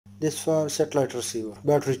This for satellite receiver,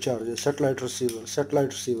 battery charger, satellite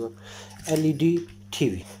receiver, LED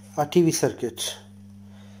TV, a TV circuit.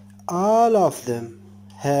 All of them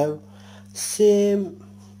have same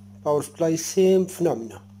power supply, same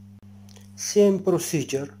phenomena, same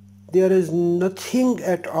procedure. There is nothing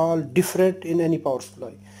at all different in any power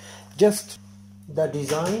supply. Just the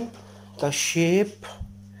design, the shape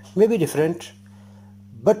may be different,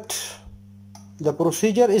 but the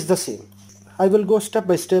procedure is the same. I will go step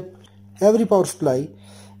by step. Every power supply,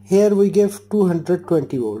 here we give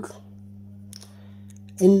 220 volts.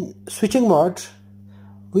 In switching mode,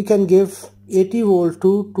 we can give 80 volt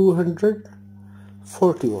to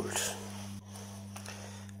 240 volts.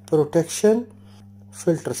 Protection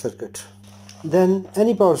filter circuit. Then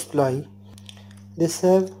any power supply, this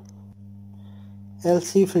have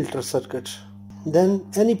LC filter circuit. Then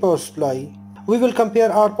any power supply, we will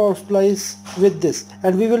compare our power supplies with this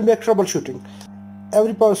and we will make troubleshooting.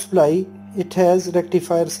 Every power supply, it has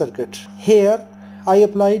rectifier circuit. Here I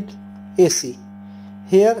applied AC,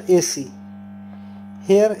 here AC,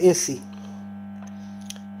 here AC,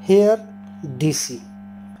 here DC.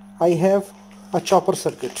 I have a chopper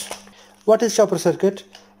circuit. What is chopper circuit?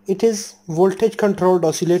 It is voltage controlled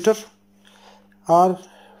oscillator or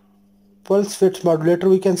pulse width modulator,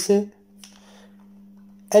 we can say.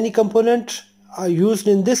 Any component are used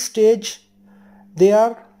in this stage, they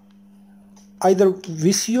are either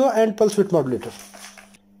VCO and pulse width modulator.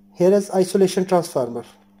 Here is isolation transformer.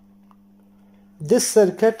 This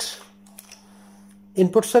circuit,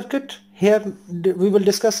 input circuit. Here we will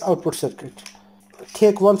discuss output circuit.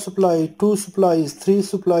 Take one supply, two supplies, three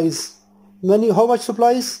supplies, how much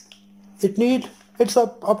supplies it need, it's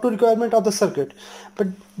up to requirement of the circuit, but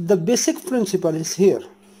the basic principle is here.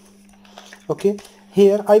 Okay,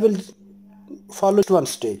 here I will follow one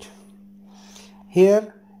stage.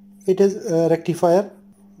 Here it is a rectifier,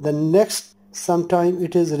 the next sometime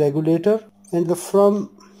it is regulator, and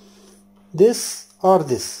from this or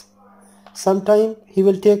this, sometime he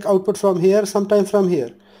will take output from here, sometime from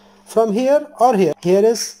here or here. Here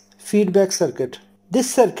is feedback circuit.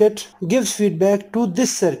 This circuit gives feedback to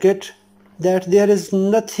this circuit that there is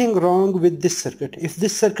nothing wrong with this circuit. If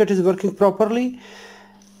this circuit is working properly,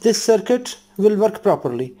 this circuit will work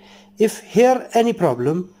properly. If here any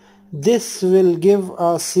problem, this will give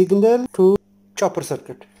a signal to chopper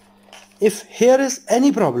circuit. If here is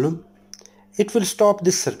any problem, it will stop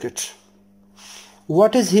this circuit.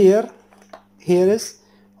 What is here? Here is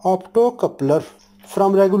optocoupler.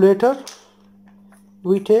 From regulator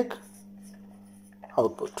we take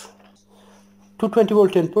output. 220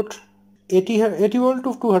 volt input, 80 volt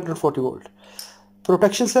to 240 volt.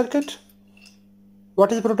 Protection circuit.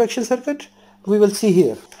 What is protection circuit? We will see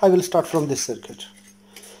here. I will start from this circuit.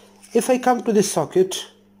 If I come to this socket,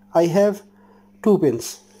 I have two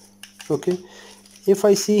pins. Okay, if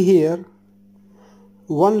I see here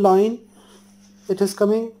one line, it is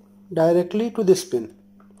coming directly to this pin.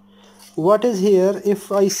 What is here?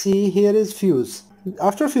 If I see, here is fuse.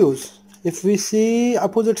 After fuse, if we see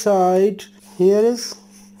opposite side, here is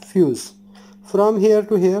fuse. From here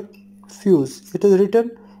to here, fuse. It is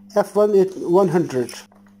written F1 100.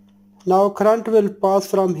 Now current will pass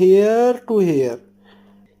from here to here.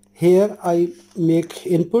 Here I make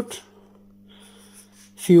input,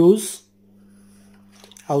 fuse,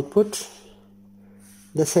 output,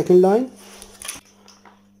 the second line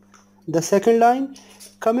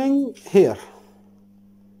coming here.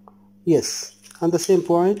 Yes, on the same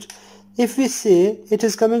point. If we say it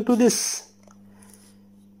is coming to this,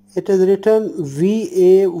 it is written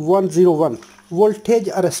VA101, voltage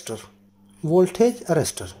arrestor.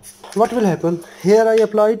 What will happen? Here I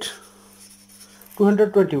applied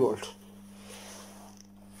 220 volt.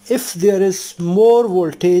 If there is more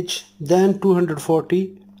voltage than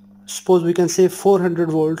 240, suppose we can say 400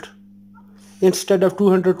 volt, instead of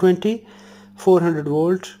 220, 400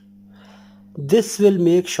 volt, this will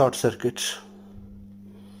make short circuit.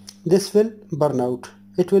 This will burn out.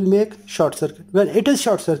 It will make short circuit. When it is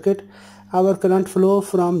short circuit, our current flow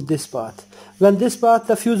from this path. When this path,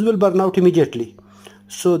 the fuse will burn out immediately.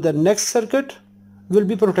 So the next circuit will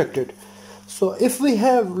be protected. So if we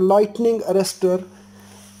have lightning arrestor,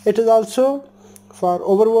 it is also for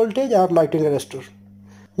over voltage or lightning arrestor.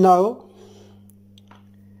 Now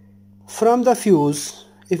from the fuse,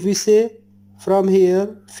 if we say from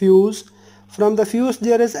here fuse, from the fuse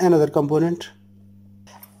there is another component.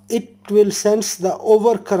 It will sense the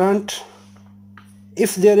over current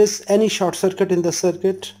if there is any short circuit in the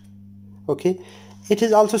circuit. Okay, it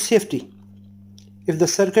is also safety. If the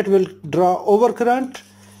circuit will draw over current,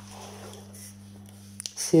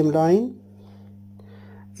 same line,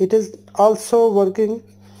 it is also working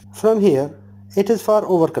from here it is for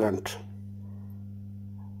overcurrent.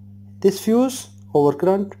 This fuse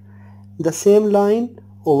overcurrent, the same line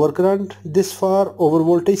overcurrent, this for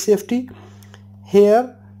overvoltage safety.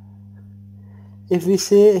 Here if we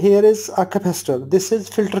say here is a capacitor, this is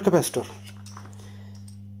filter capacitor.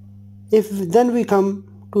 If then we come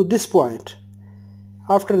to this point,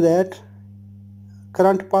 after that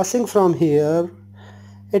current passing from here,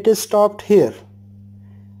 it is stopped here.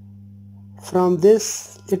 From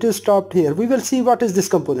this it is stopped here. We will see what is this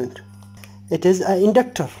component. It is an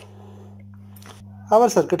inductor. Our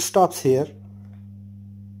circuit stops here.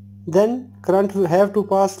 Then current will have to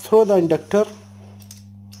pass through the inductor.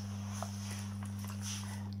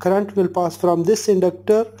 Current will pass from this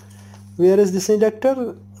inductor. Where is this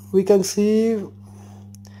inductor? We can see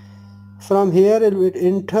from here it will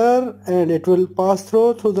enter and it will pass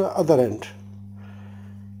through to the other end.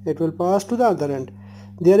 It will pass to the other end.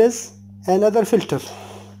 There is another filter.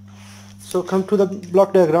 So come to the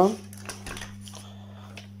block diagram.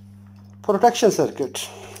 Protection circuit.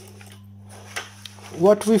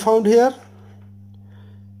 What we found here?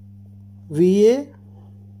 VA,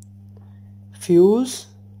 fuse,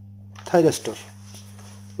 thyrestor.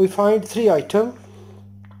 We find 3 items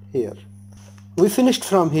here. We finished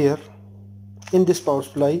from here in this power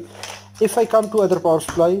supply. If I come to other power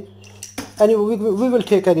supply, we will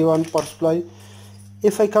take any one power supply.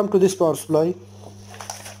 If I come to this power supply,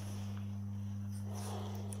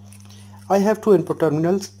 I have 2 input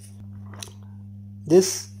terminals.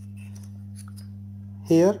 This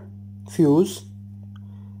here fuse.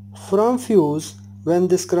 From fuse, when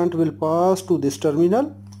this current will pass to this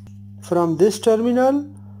terminal, from this terminal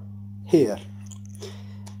here,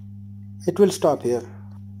 it will stop here.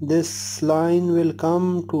 This line will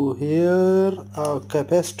come to here, a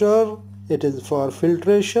capacitor. It is for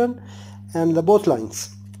filtration, and the both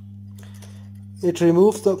lines. It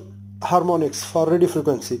removes the harmonics for radio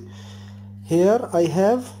frequency. Here I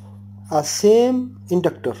have a same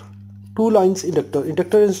inductor, 2 lines inductor.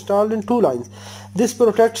 Inductor installed in 2 lines. This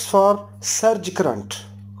protects for surge current.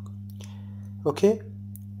 Okay.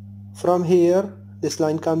 From here, this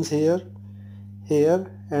line comes here, here,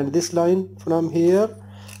 and this line from here,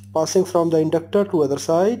 passing from the inductor to other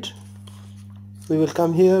side. We will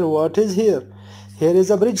come here. What is here? Here is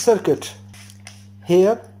a bridge circuit.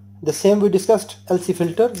 Here the same we discussed, LC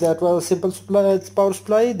filter. That was a simple power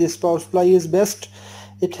supply. This power supply is best.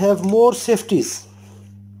 It have more safeties.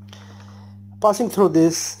 Passing through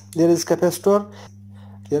this, there is capacitor.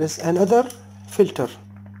 There is another filter.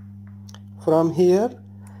 From here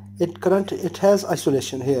it has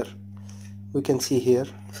isolation. Here we can see here.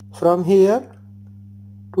 From here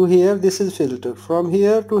to here, this is filter. From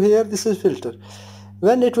here to here, this is filter.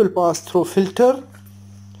 When it will pass through filter,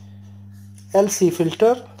 LC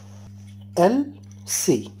filter,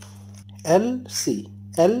 LC,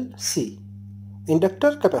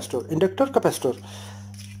 inductor, capacitor,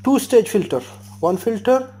 2-stage filter, 1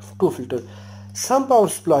 filter, 2 filter. Some power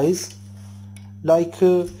supplies like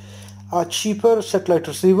are cheaper satellite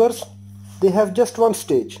receivers, they have just 1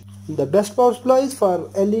 stage. The best power supplies for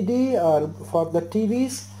LED or for the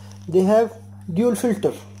TVs, they have dual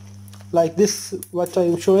filter like this, what I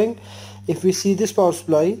am showing. If we see this power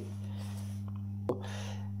supply,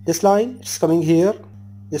 this line is coming here,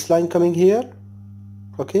 this line coming here.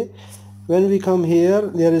 Okay, when we come here,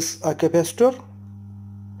 there is a capacitor,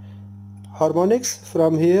 harmonics.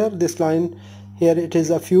 From here, this line here, it is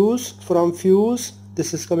a fuse. From fuse,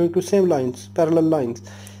 this is coming to same lines, parallel lines.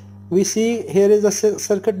 We see here is a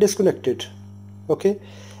circuit disconnected. Okay,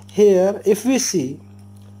 here if we see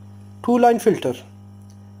 2-line filter,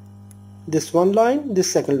 this 1 line,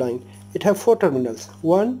 this 2nd line, it have 4 terminals,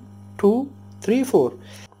 1, 2, 3, 4.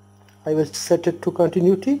 I will set it to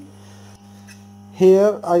continuity.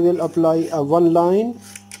 Here I will apply a 1 line.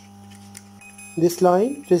 This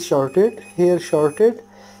line is shorted, here shorted.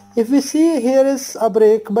 If we see, here is a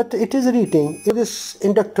break, but it is reading this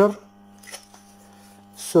inductor.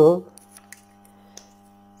 So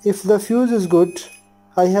if the fuse is good,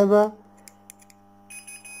 I have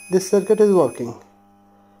this circuit is working.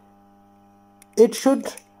 It should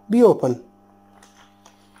be open.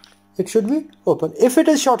 It should be open. If it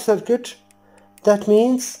is short circuit, that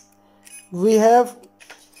means we have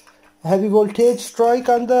heavy voltage strike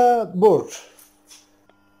on the board.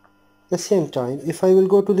 At the same time, if I will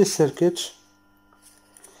go to this circuit,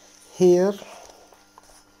 here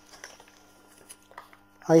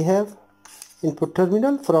I have input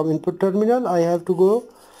terminal. From input terminal I have to go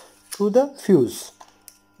to the fuse.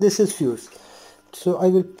 This is fuse. So I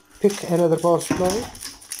will pick another power supply.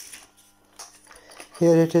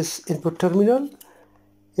 Here it is input terminal.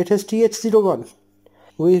 It has TH01.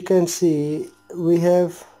 we can see we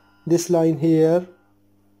have this line here.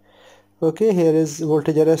 Okay, here is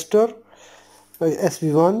voltage arrestor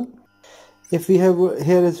SV1. If we have,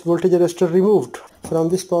 here is voltage arrestor removed from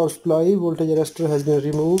this power supply, voltage arrestor has been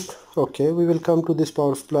removed. Okay, we will come to this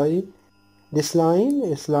power supply. This line,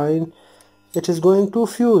 it is going to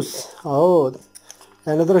fuse. Oh,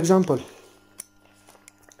 another example.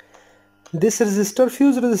 This resistor,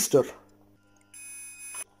 fuse resistor.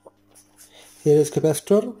 Here is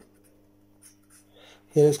capacitor.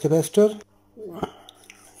 Here is capacitor.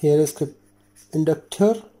 Here is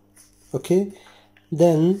inductor. Okay,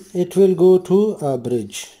 then it will go to a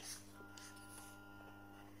bridge.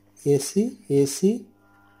 AC.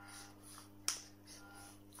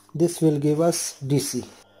 This will give us DC.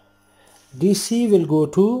 DC will go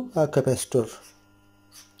to a capacitor.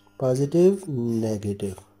 Positive,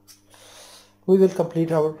 negative. We will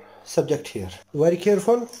complete our subject here. Very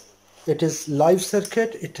careful. It is live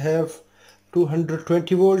circuit. It have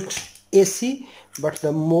 220 volt AC, but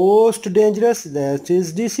the most dangerous, that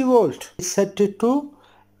is DC volt. Set it to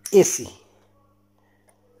AC.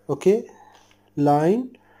 Okay,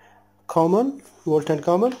 line common, volt and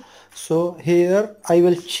common. So here I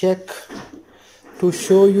will check to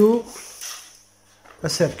show you a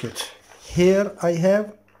circuit. Here I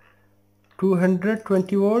have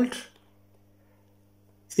 220 volt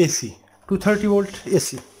AC, 230 volt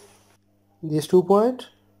AC. These 2 points.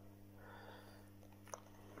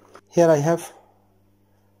 Here I have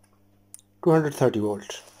 230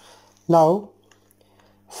 volts. Now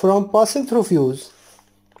from passing through fuse,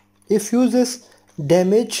 if fuse is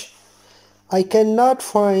damaged, I cannot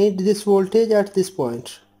find this voltage at this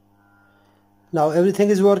point. Now everything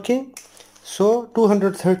is working, so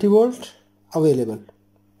 230 volt available.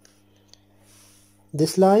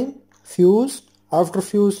 This line, fuse, after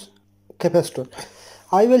fuse, capacitor.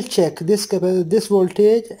 I will check this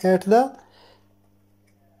voltage at the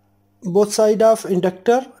both side of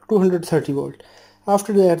inductor, 230 volt.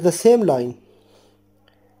 After that, the same line,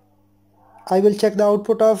 I will check the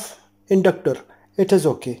output of inductor. It is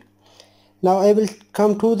okay. Now I will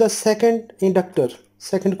come to the second inductor,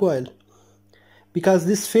 second coil, because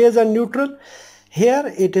this phase and neutral,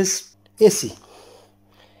 here it is AC.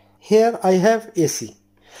 Here I have AC.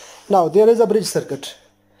 Now there is a bridge circuit.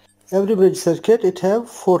 Every bridge circuit, it have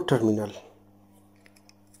 4 terminal.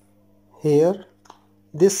 Here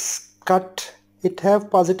this cut, it have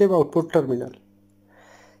positive output terminal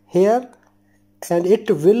here, and it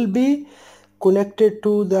will be connected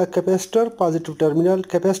to the capacitor, positive terminal.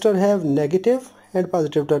 Capacitor have negative and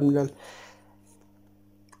positive terminal.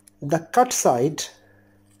 The cut side,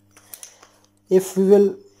 if we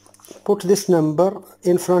will put this number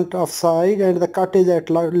in front of side and the cut is at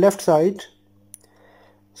left side,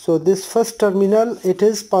 so this first terminal, it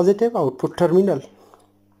is positive output terminal.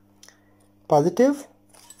 Positive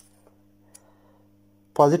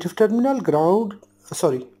terminal, ground,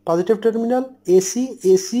 sorry, positive terminal,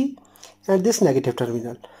 AC, and this negative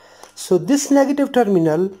terminal. So this negative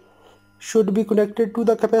terminal should be connected to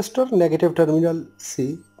the capacitor. Negative terminal,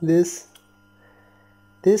 see this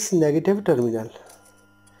negative terminal.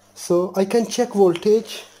 So I can check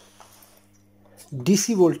voltage,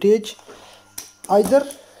 DC voltage, either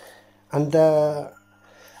on the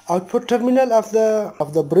output terminal of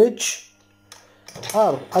the bridge,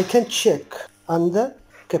 or I can check on the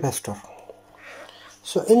capacitor.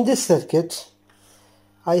 So in this circuit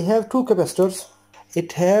I have 2 capacitors.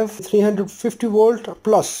 It have 350 volt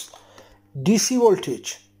plus DC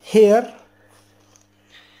voltage. Here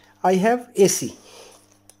I have AC.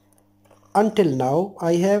 Until now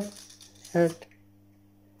I have, at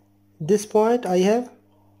this point I have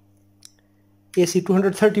AC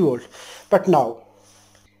 230 volt, but now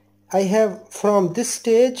I have, from this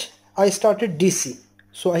stage I started DC,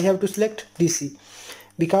 so I have to select DC,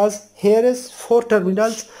 because here is 4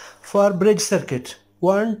 terminals for bridge circuit,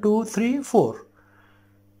 1 2 3 4.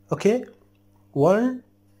 Okay, 1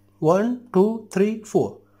 2 3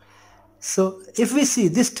 4. So if we see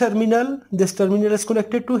this terminal is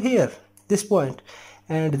connected to here, this point,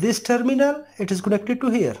 and this terminal, it is connected to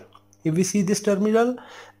here. If we see this terminal,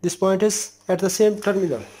 this point is at the same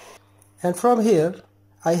terminal, and from here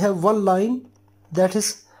I have one line that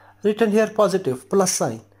is written here positive, plus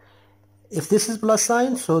sign. If this is plus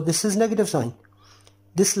sign, so this is negative sign.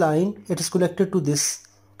 This line, it is connected to this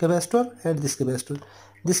capacitor and this capacitor.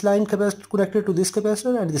 This line connected to this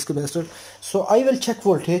capacitor and this capacitor. So I will check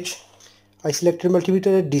voltage. I selected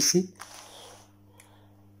multimeter at DC.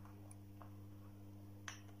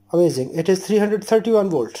 Amazing, it is 331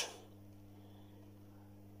 volt.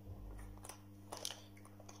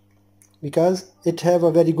 Because it have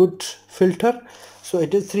a very good filter, so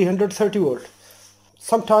it is 330 volt.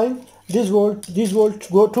 Sometimes these volts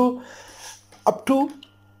go to up to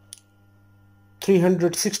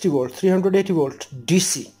 360 volt, 380 volt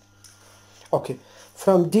DC. Okay,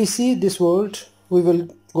 from DC this volt we will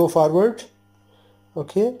go forward.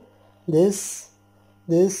 Okay, this,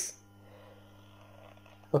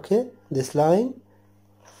 okay, this line.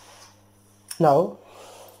 Now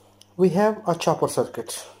we have a chopper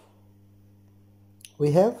circuit.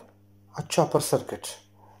 We have a chopper circuit.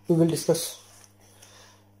 We will discuss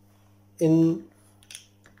in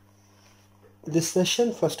this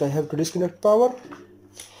session. First I have to disconnect power.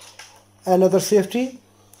 Another safety,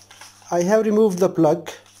 I have removed the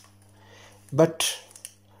plug, but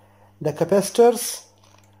the capacitors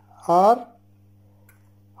are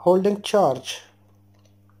holding charge.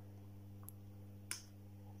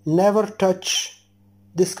 Never touch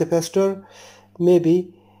this capacitor.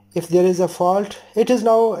 Maybe if there is a fault, it is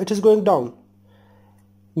going down.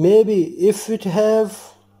 Maybe if it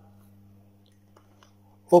have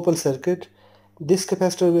open circuit, this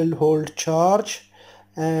capacitor will hold charge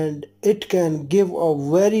and it can give a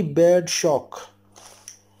very bad shock.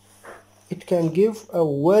 It can give a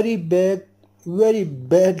very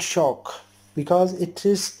bad shock because it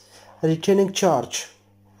is retaining charge.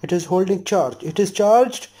 It is holding charge. It is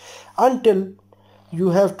charged until you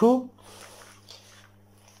have to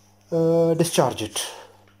discharge it.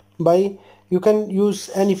 You can use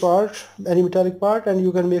any metallic part, and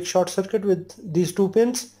you can make short circuit with these two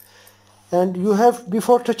pins. And you have,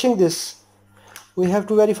 before touching this, we have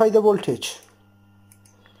to verify the voltage.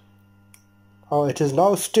 Oh, it is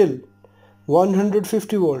now still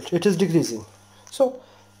 150 volt. It is decreasing. So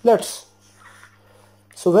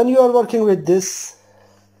when you are working with this,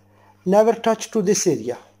 never touch to this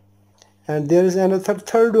area. And there is another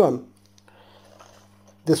third one,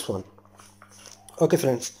 this one. Okay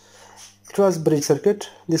friends, it was bridge circuit,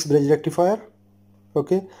 this bridge rectifier.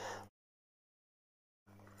 Okay,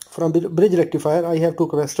 from the bridge rectifier I have two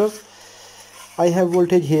capacitors. I have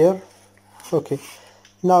voltage here. Okay,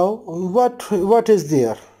 now what is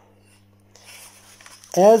there?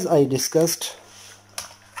 As I discussed,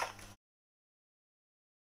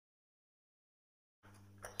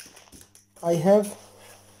 I have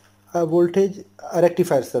a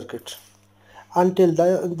rectifier circuit. Until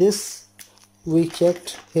this we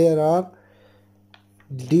checked, here are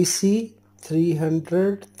DC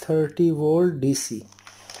 330 volt DC.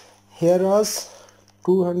 Here was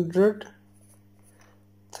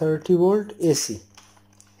 230 volt AC.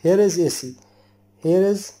 Here is AC. Here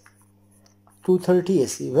is 230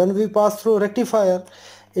 AC. When we pass through rectifier,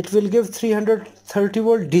 it will give 330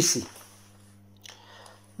 volt DC.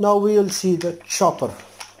 Now we will see the chopper.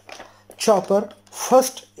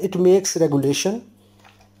 First it makes regulation.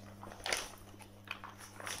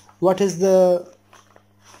 What is the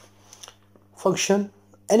function?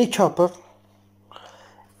 Any chopper,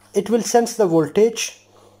 it will sense the voltage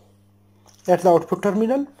at the output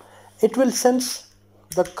terminal, it will sense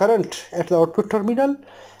the current at the output terminal,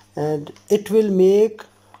 and it will make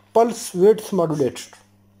pulse width modulator.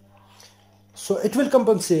 So it will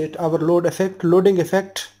compensate our loading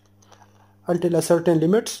effect until a certain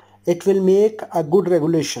limits. It will make a good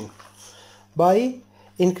regulation by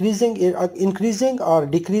increasing or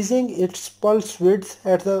decreasing its pulse width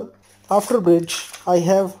at the after bridge. I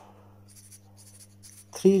have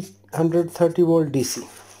 330 volt DC.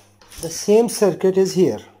 The same circuit is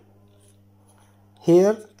here.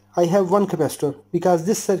 Here I have one capacitor. Because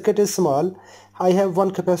this circuit is small, I have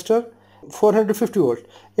one capacitor, 450 volt.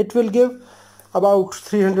 It will give about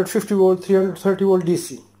 350 volt, 330 volt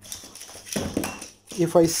DC.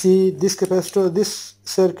 If I see this capacitor, this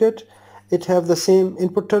circuit, it have the same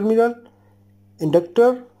input terminal,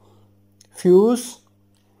 inductor, fuse.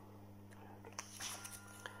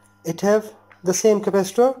 It have the same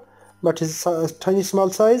capacitor, but it's a tiny small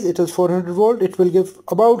size. It is 400 volt. It will give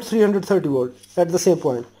about 330 volt at the same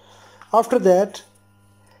point. After that,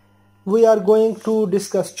 we are going to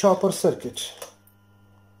discuss chopper circuit.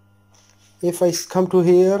 If I come to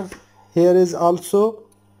here is also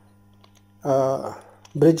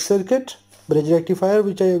bridge circuit, bridge rectifier,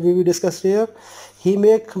 which we discussed here. He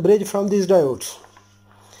make bridge from these diodes.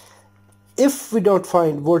 If we don't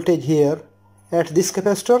find voltage here at this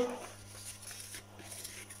capacitor,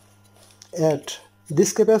 at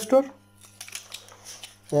this capacitor,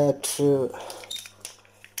 at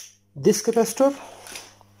this capacitor,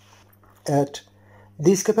 at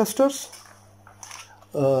these capacitors,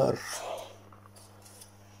 or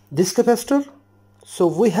this capacitor, so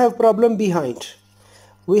we have problem behind.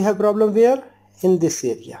 We have problem where? In this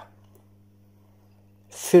area.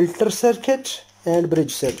 Filter circuit and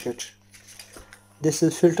bridge circuit. This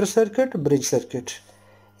is filter circuit, bridge circuit.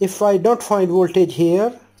 If I don't find voltage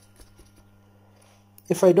here,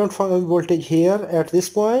 at this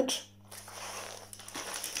point,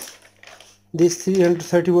 this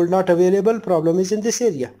 330 volt not available, problem is in this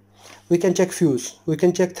area. We can check fuse, we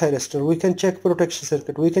can check thyristor, we can check protection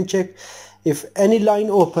circuit, we can check if any line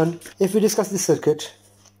open. If we discuss this circuit,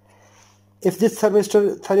 if this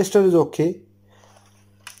thyristor is okay,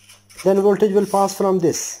 then voltage will pass from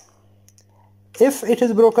this. If it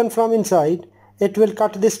is broken from inside, it will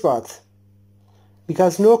cut this path,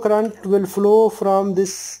 because no current will flow from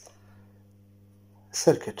this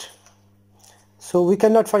circuit. So we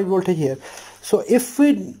cannot find voltage here. So if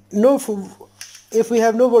we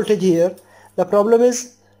have no voltage here, the problem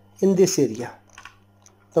is in this area.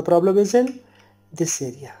 So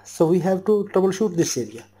we have to troubleshoot this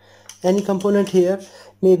area. Any component here,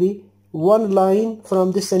 maybe one line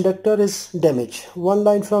from this inductor is damaged, one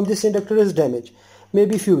line from this inductor is damaged,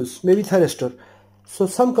 maybe fuse, maybe thyristor. So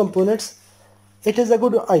some components, it is a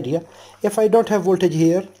good idea. If I don't have voltage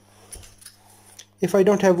here,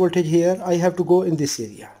 I have to go in this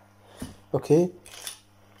area. Okay,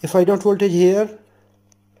 if I don't voltage here,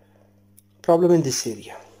 problem in this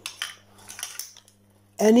area.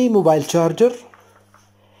 Any mobile charger,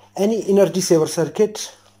 any energy saver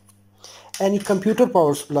circuit, any computer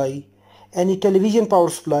power supply, any television power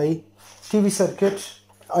supply, TV circuit.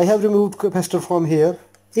 I have removed capacitor from here.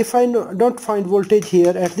 If I don't find voltage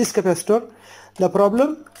here at this capacitor, the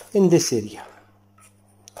problem in this area.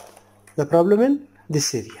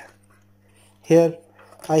 Here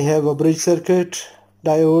I have a bridge circuit,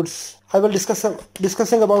 diodes. I will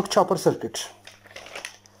discussing about chopper circuit.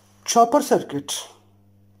 Chopper circuit,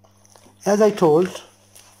 as I told,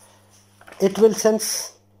 it will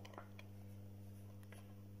sense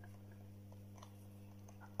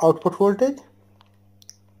output voltage,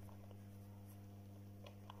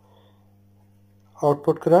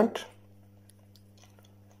 output current,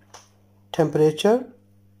 temperature,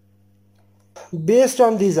 based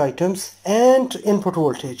on these items, and input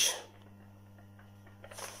voltage.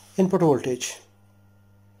 It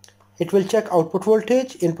will check output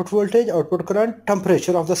voltage, input voltage, output current,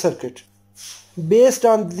 temperature of the circuit. Based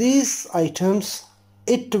on these items,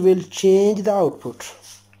 it will change the output.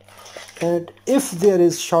 And if there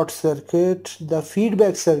is short circuit, the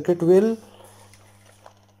feedback circuit will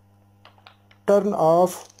turn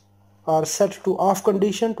off or set to off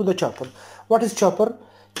condition to the chopper. What is chopper?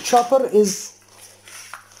 Chopper is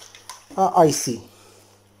a IC.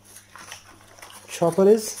 Chopper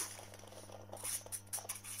is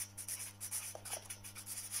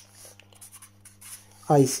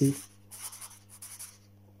IC,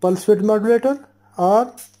 pulse width modulator,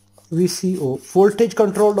 or VCO, voltage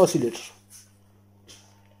controlled oscillator.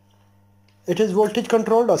 It is voltage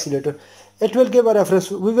controlled oscillator. It will give a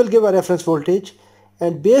reference, we will give a reference voltage,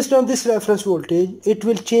 and based on this reference voltage, it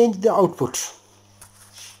will change the output.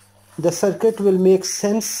 The circuit will make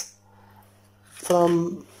sense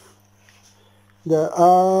from the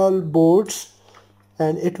all boards,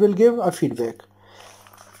 and it will give a feedback.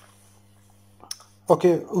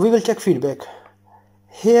 Okay, we will check feedback.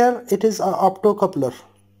 Here it is a optocoupler,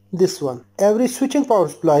 this one. Every switching power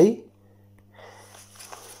supply,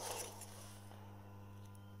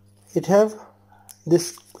 it have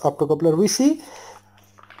this optocoupler. We see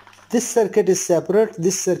this circuit is separate,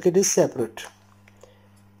 this circuit is separate.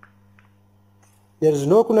 There is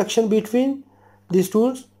no connection between these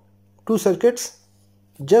two circuits,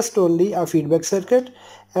 just only a feedback circuit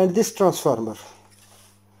and this transformer.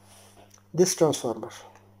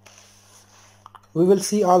 We will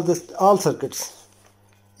see all circuits.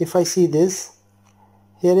 If I see this,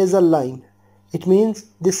 here is a line. It means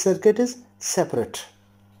this circuit is separate.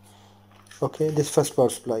 Okay, this first power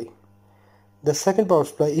supply. The second power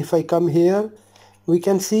supply, if I come here, we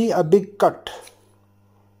can see a big cut.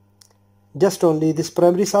 Just only this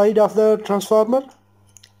primary side of the transformer.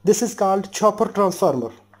 This is called chopper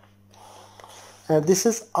transformer. And this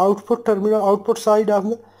is output terminal, output side of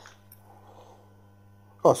the...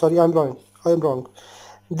 Oh, sorry, I am wrong.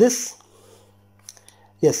 This,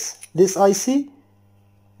 yes, this IC,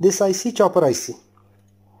 chopper IC.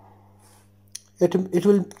 It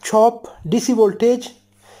will chop DC voltage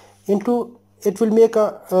into, it will make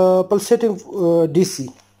a pulsating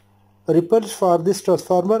DC ripples for this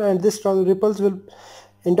transformer, and this ripples will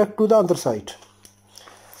induct to the other side.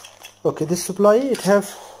 Okay, this supply, it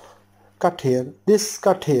have cut here, this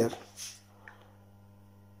cut here.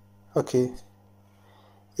 Okay,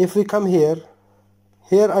 if we come here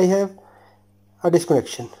I have a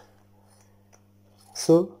disconnection.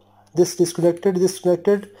 So this disconnected,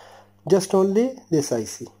 just only this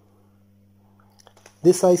IC.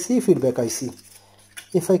 this IC, feedback IC.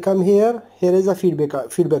 If I come here, here is a feedback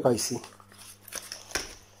IC.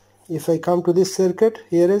 If I come to this circuit,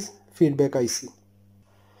 here is feedback IC.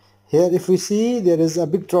 Here if we see, there is a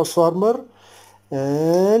big transformer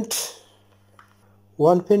and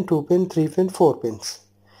 1 pin, 2 pin, 3 pin, 4 pins.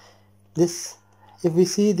 This, if we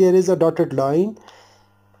see, there is a dotted line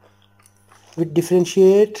which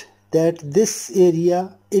differentiate that this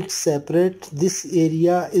area is separate, this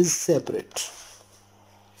area is separate.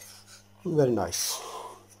 Very nice.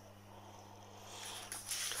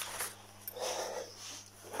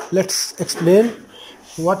 Let's explain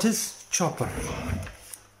what is chopper.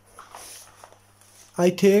 I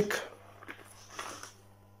take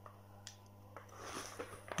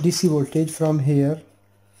DC voltage from here,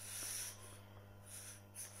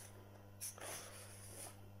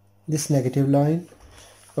 this negative line,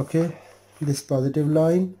 okay, this positive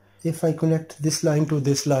line. If I connect this line to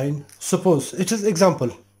this line, suppose it is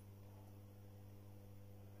example,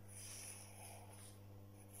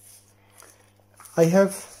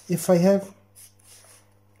 if I have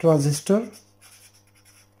transistor,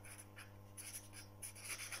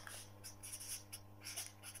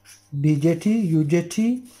 BJT,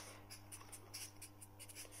 UJT,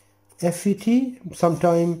 FET,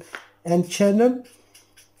 sometime N-channel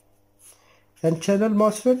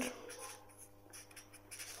MOSFET,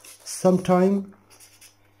 sometime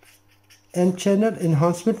N-channel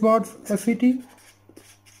enhancement mod FET,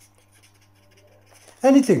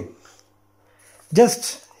 anything.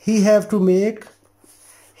 Just he have to make,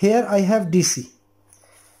 here I have DC,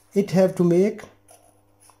 it have to make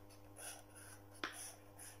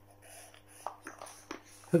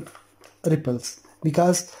ripples,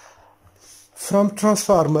 because from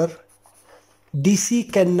transformer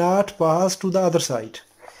DC cannot pass to the other side.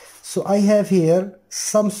 So I have here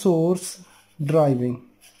some source driving,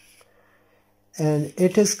 and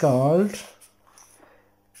it is called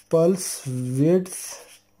pulse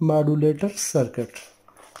width modulator circuit.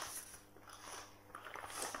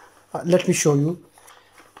 Let me show you.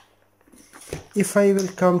 If I will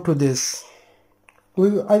come to this,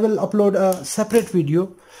 I will upload a separate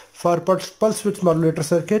video for pulse width modulator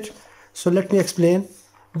circuit. So let me explain.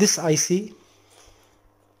 This IC,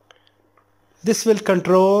 this will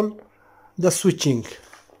control the switching.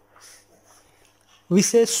 We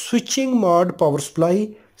say switching mod power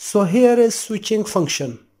supply. So here is switching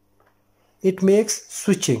function. It makes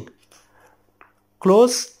switching.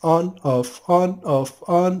 Close, on, off, on, off,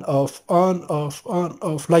 on, off, on, off, on,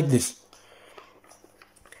 off, like this.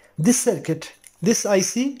 This circuit, this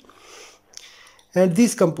IC and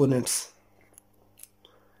these components,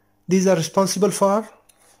 these are responsible for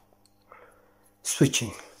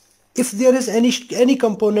switching. If there is any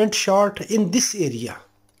component short in this area,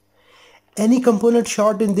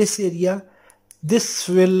 this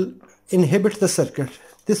will inhibit the circuit.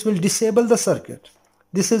 This will disable the circuit.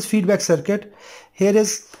 This is feedback circuit. Here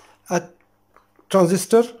is a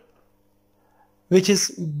transistor which is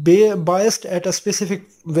biased at a specific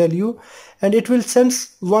value, and it will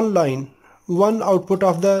sense one line, one output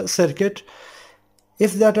of the circuit.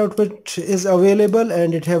 If that output is available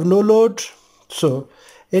and it have no load, so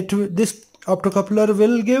this optocoupler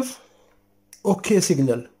will give okay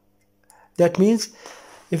signal. That means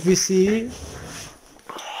if we see,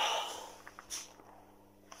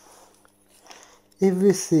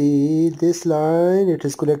 this line, it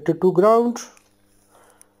is connected to ground.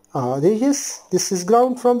 This is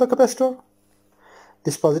ground from the capacitor.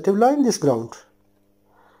 This positive line, this ground.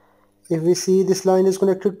 If we see, this line is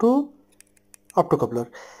connected to optocoupler,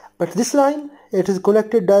 but this line, it is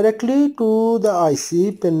connected directly to the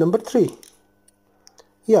IC pin number 3.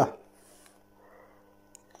 Yeah.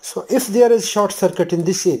 So if there is short circuit in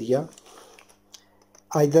this area,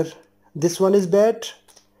 either this one is bad,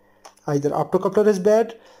 either optocoupler is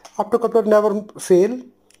bad. Optocoupler never fail.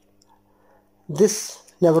 This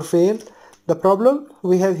never fail. The problem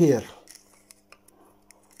we have here.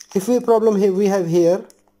 If we have here,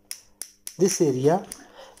 this area,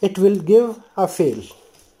 it will give a fail.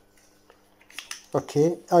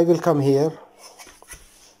 Okay, I will come here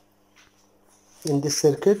in this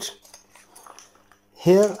circuit.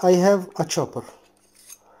 Here I have a chopper.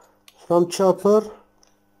 From chopper,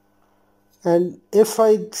 and if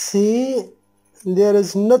I see, there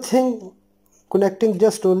is nothing connecting,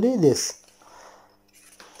 just only this.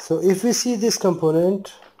 So if we see this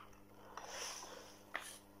component,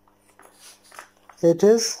 it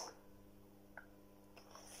is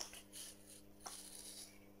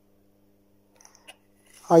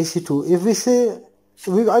IC2. If we say,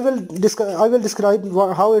 I will describe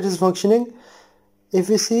how it is functioning. if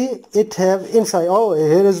we see, it have inside, oh,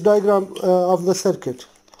 here is diagram of the circuit.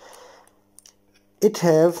 It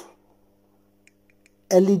have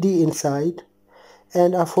LED inside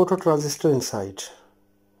and a phototransistor inside.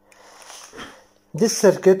 This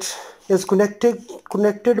circuit is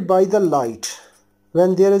connected by the light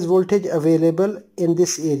when there is voltage available in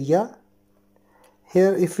this area.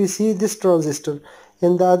 Here if we see this transistor,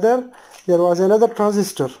 in the other there was another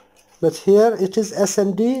transistor, but here it is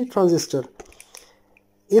SMD transistor.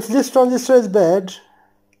 If this transistor is bad,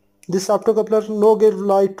 this optocoupler no give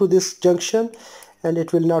light to this junction and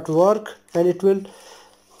it will not work and it will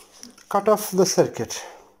cut off the circuit.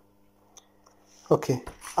 Okay,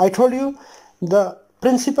 I told you the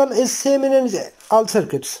principle is same in all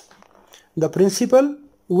circuits. The principle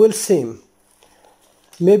will same.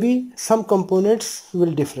 Maybe some components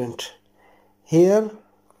will different. Here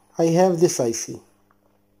I have this IC.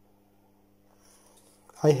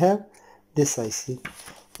 I have this IC.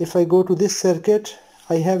 If I go to this circuit,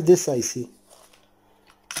 I have this IC.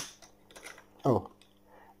 Oh,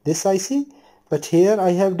 this IC, but here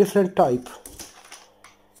I have different type.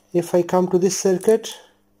 If I come to this circuit,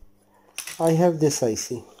 I have this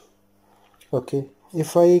IC. Okay,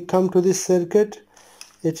 if I come to this circuit,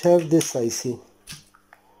 it have this IC.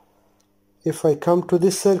 If I come to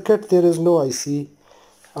this circuit, there is no IC.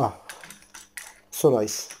 Ah, so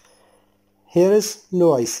nice. Here is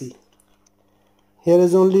no IC. Here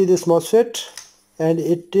is only this MOSFET and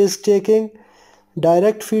it is taking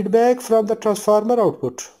direct feedback from the transformer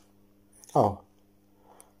output. Oh,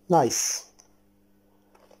 nice.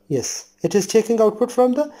 Yes, it is taking output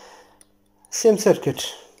from the same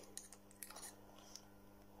circuit.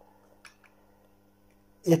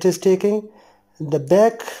 It is taking the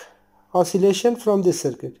back oscillation from this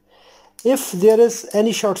circuit. If there is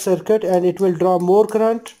any short circuit and it will draw more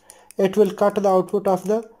current, it will cut the output of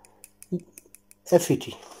the FET.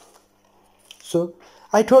 So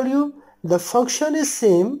I told you the function is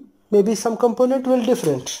same, maybe some component will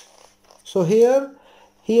different. So here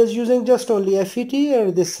he is using just only FET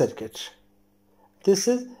and this circuit. This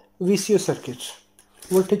is VCO circuit,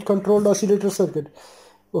 voltage controlled oscillator circuit.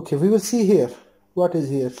 Okay, we will see here what is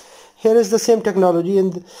here. Here is the same technology,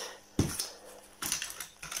 and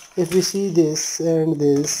if we see this and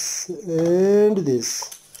this and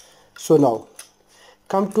this. So now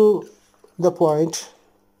come to the point.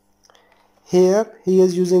 Here he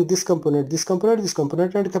is using this component, this component, this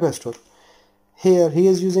component and capacitor. Here he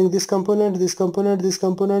is using this component, this component, this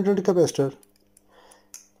component and capacitor.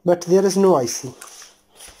 But there is no IC.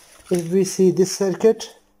 If we see this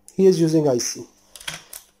circuit, he is using IC.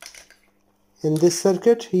 In this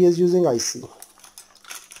circuit, he is using IC.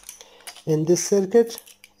 In this circuit,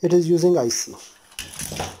 it is using IC.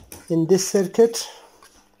 In this circuit,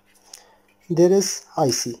 there is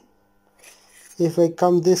IC. If I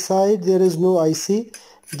come this side, there is no IC.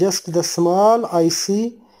 Just the small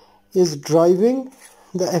IC is driving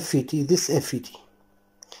the FET, this FET.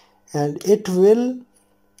 And it will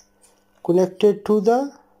connect it to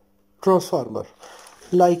the transformer,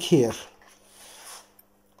 like here.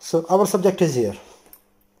 So our subject is here.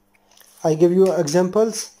 I give you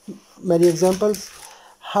examples, many examples,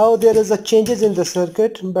 how there is a changes in the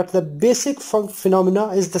circuit, but the basic phenomena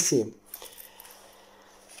is the same.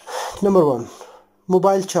 Number one,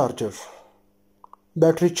 mobile charger,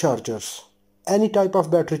 battery chargers, any type of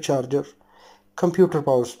battery charger, computer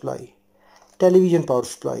power supply, television power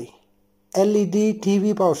supply, LED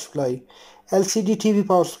TV power supply, LCD TV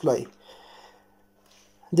power supply,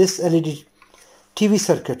 this LED TV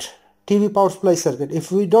circuit, TV power supply circuit.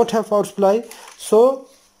 If we don't have power supply, so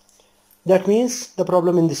that means the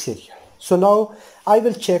problem in this area. So now I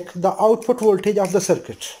will check the output voltage of the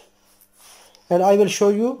circuit and I will show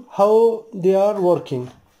you how they are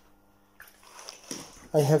working.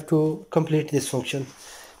 I have to complete this function.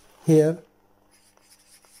 Here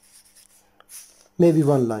maybe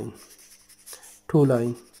one line, two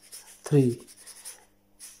line, three.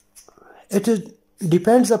 It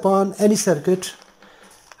depends upon any circuit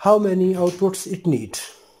how many outputs it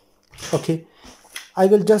needs. Okay, I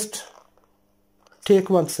will just take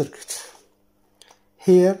one circuit.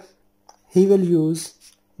 Here he will use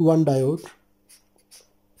one diode.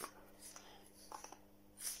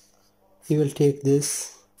 He will take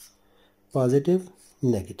this positive,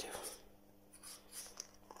 negative.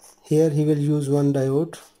 Here he will use one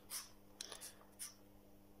diode,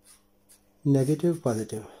 negative,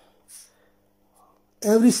 positive.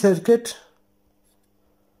 Every circuit,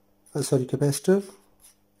 capacitor,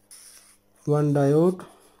 one diode,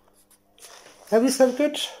 every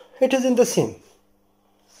circuit it is in the same.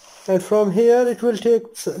 And from here it will take,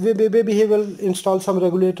 maybe he will install some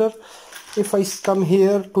regulator if I come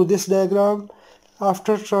here to this diagram,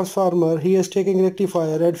 after transformer he is taking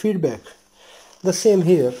rectifier and feedback. The same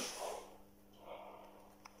here.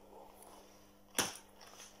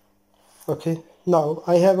 Okay, now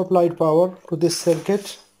I have applied power to this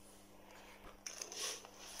circuit.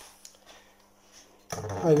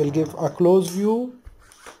 I will give a close view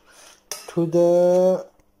to the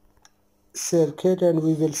circuit and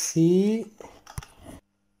we will see.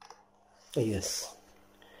 Yes,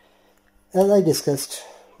 as I discussed,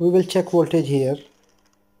 we will check voltage here.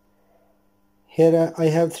 Here I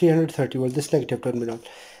have 330 volts, this negative terminal.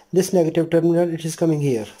 This negative terminal, it is coming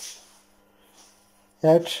here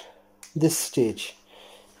at this stage.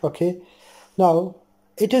 Okay, now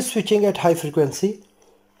it is switching at high frequency.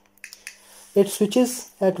 It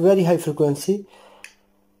switches at very high frequency.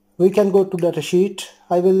 We can go to data sheet.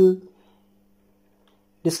 I will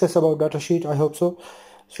discuss about data sheet, I hope so.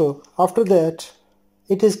 So after that,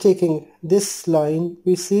 it is taking this line.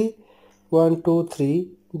 We see 1 2 3,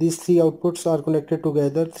 these three outputs are connected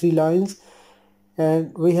together, 3 lines,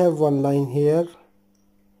 and we have one line here.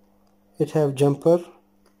 It have jumper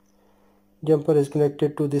is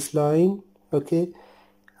connected to this line. Okay,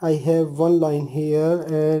 I have one line here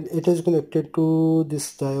and it is connected to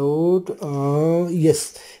this diode.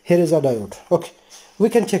 Yes, here is a diode. Okay, we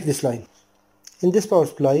can check this line. In this power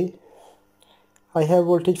supply, I have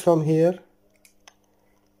voltage from here,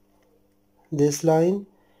 this line,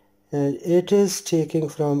 and it is taking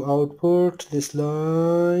from output this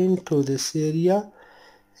line to this area,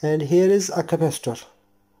 and here is a capacitor,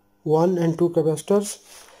 1 and 2 capacitors.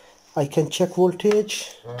 I can check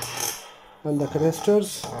voltage on the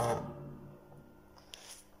capacitors.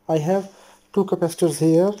 I have 2 capacitors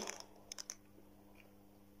here.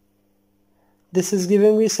 This is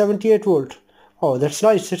giving me 78 volt. Oh, that's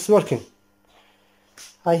nice, it's working.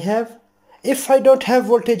 I have, if I don't have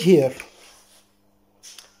voltage here,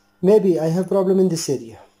 maybe I have problem in this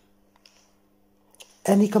area.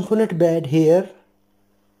 Any component bad here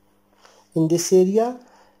in this area,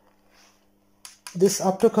 this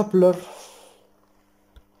optocoupler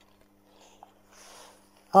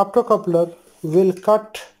will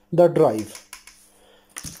cut the drive.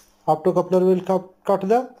 Optocoupler will cut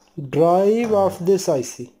the drive of this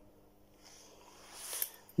IC.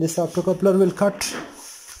 This optocoupler will cut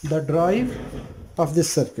the drive of this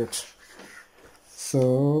circuit.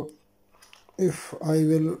 So if I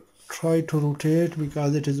will try to rotate,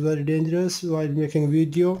 because it is very dangerous while making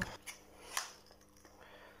video,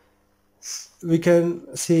 we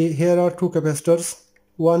can see here are 2 capacitors,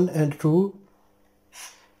 1 and 2,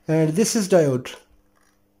 and this is diode.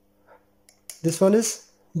 This one is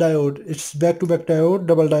diode. It's back-to-back diode,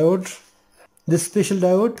 double diode. This special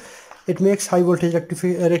diode, it makes high voltage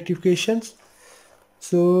rectifications.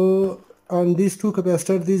 So on these 2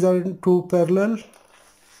 capacitors, these are 2 parallel,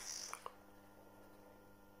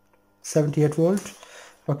 78 volt.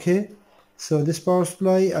 Okay, so this power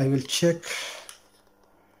supply, I will check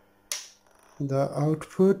the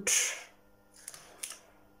output.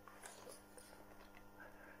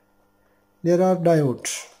 There are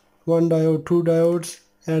diodes, 1 diode, 2 diodes,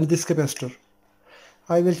 and this capacitor.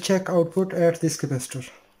 I will check output at this capacitor.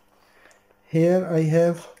 Here I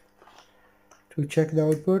have to check the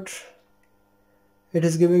output. It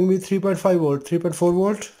is giving me 3.5 volt, 3.4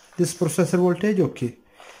 volt, this processor voltage.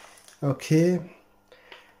 Okay,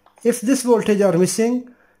 if this voltage are missing,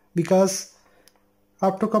 because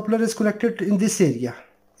optocoupler is connected in this area,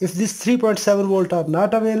 if this 3.7 volt are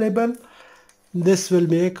not available, this will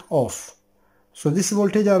make off. So this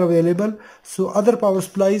voltage are available, so other power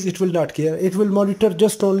supplies it will not care. It will monitor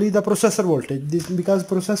just only the processor voltage, because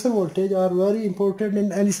processor voltage are very important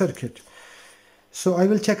in any circuit. So I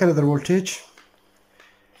will check another voltage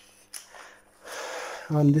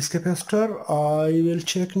on this capacitor. I will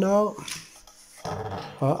check now.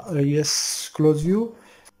 Yes, close view.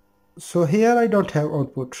 So here I don't have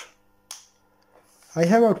output. I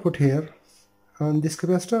have output here. On this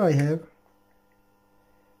capacitor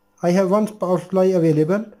I have one power supply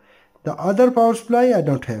available. The other power supply I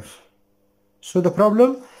don't have. So the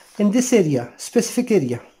problem in this area, specific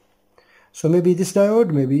area. So maybe this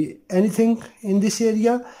diode, maybe anything in this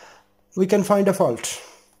area, we can find a fault.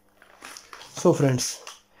 So friends,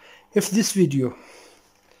 if this video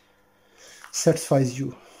satisfies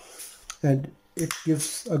you and it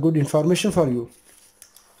gives a good information for you,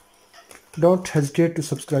 don't hesitate to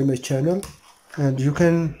subscribe my channel, and you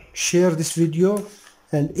can share this video.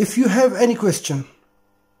 And if you have any question,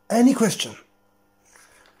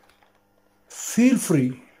 feel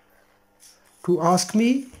free to ask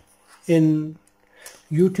me in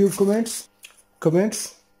YouTube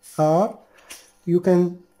comments, or you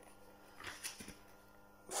can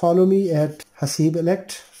follow me at Haseeb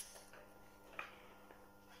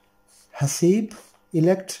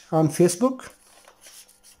Elect on Facebook,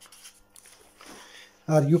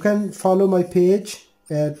 or you can follow my page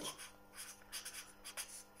at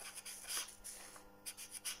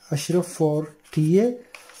Ashraf for TA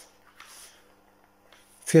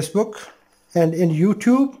Facebook, and in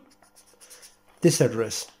YouTube this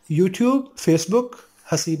address: YouTube, Facebook,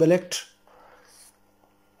 Haseeb Elect.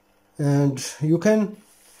 And you can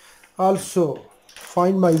also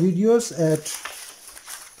find my videos at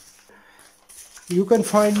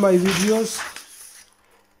YouTube,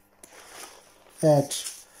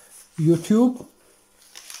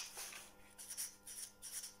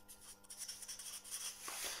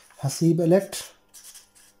 Haseeb Elect.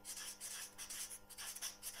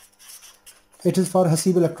 It is for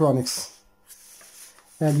Haseeb Electronics,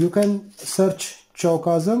 and you can search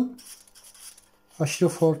Chowkazam,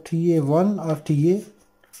 Ashraf for TA1 or TA,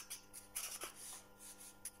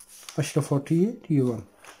 Ashraf for TA1.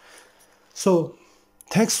 So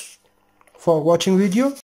thanks for watching video.